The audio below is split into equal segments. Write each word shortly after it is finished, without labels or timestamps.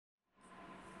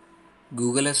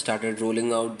Google has started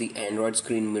rolling out the Android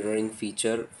screen mirroring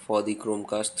feature for the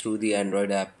Chromecast through the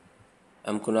Android app.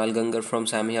 I'm Kunal Gangar from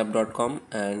SammyHub.com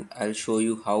and I'll show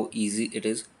you how easy it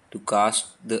is to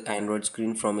cast the Android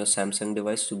screen from your Samsung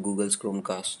device to Google's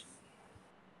Chromecast.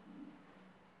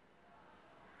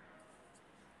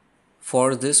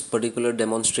 For this particular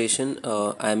demonstration,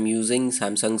 I'm using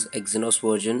Samsung's Exynos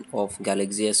version of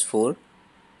Galaxy S4.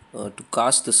 To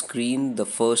cast the screen, the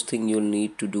first thing you'll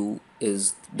need to do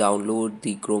is download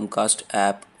the Chromecast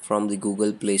app from the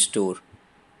Google Play Store.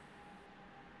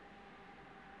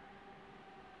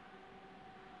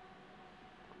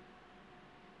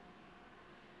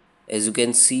 As you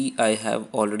can see, I have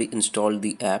already installed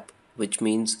the app, which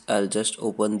means I'll just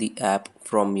open the app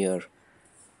from here.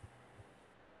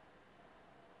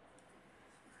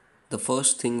 The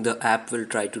first thing the app will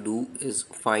try to do is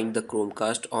find the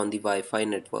Chromecast on the Wi-Fi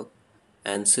network.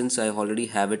 And since I already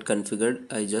have it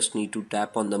configured, I just need to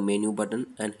tap on the menu button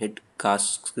and hit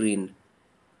cast screen.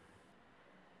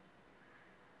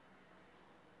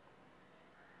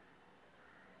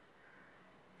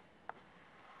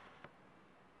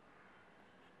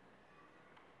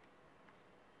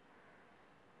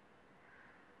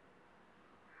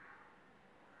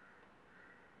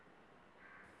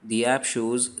 The app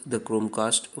shows the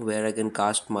Chromecast where I can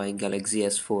cast my Galaxy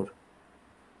S4.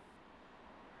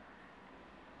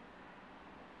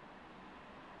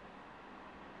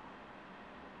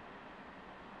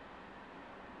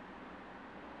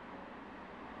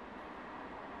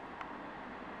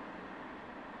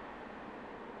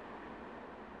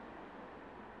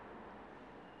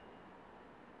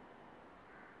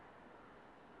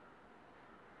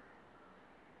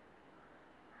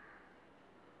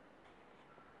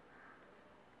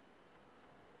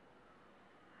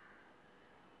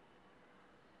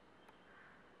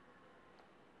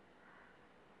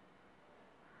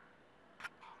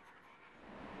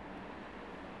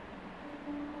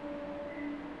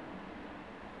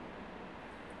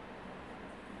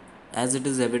 As it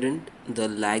is evident, the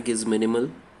lag is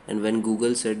minimal, and when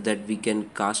Google said that we can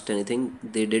cast anything,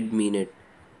 they did mean it.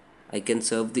 I can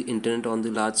surf the internet on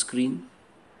the large screen.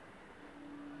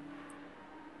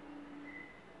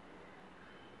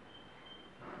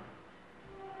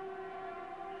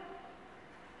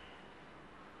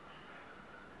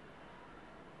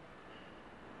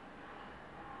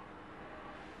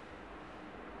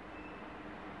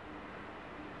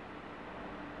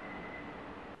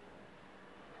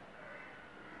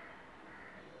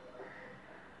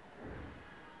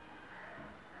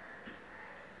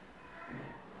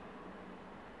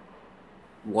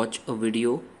 Watch a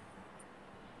video.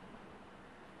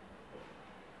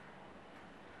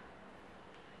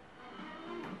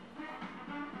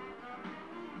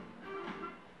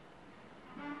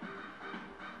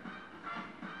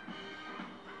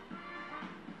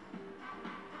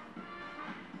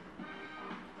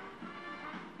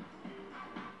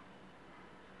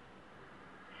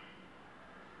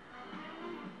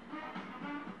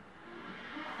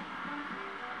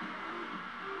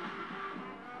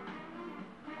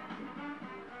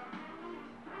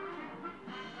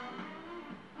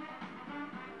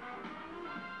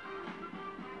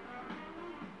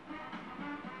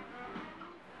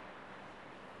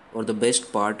 Or the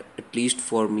best part, at least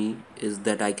for me, is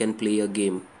that I can play a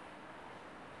game.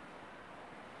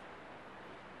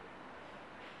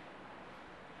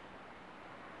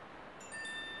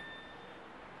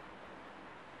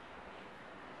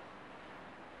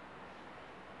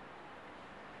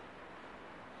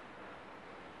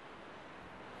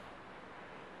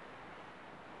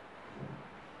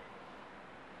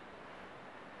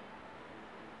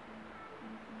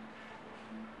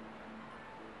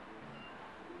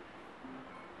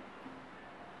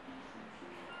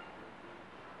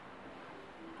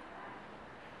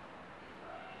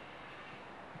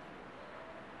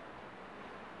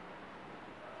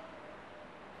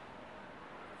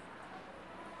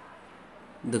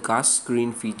 The cast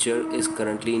screen feature is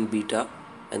currently in beta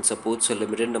and supports a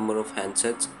limited number of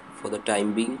handsets for the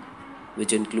time being,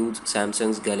 which includes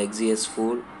Samsung's Galaxy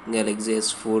S4, Galaxy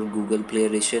S4 Google Play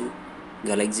Edition,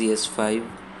 Galaxy S5,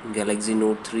 Galaxy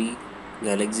Note 3,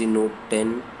 Galaxy Note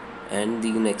 10, and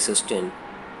the Nexus 10.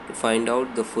 To find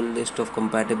out the full list of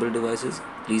compatible devices,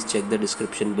 please check the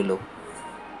description below.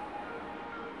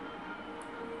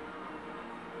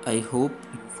 I hope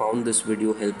you found this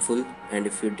video helpful, and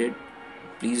if you did,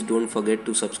 please don't forget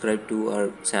to subscribe to our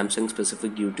Samsung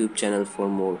specific YouTube channel for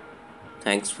more.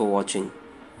 Thanks for watching.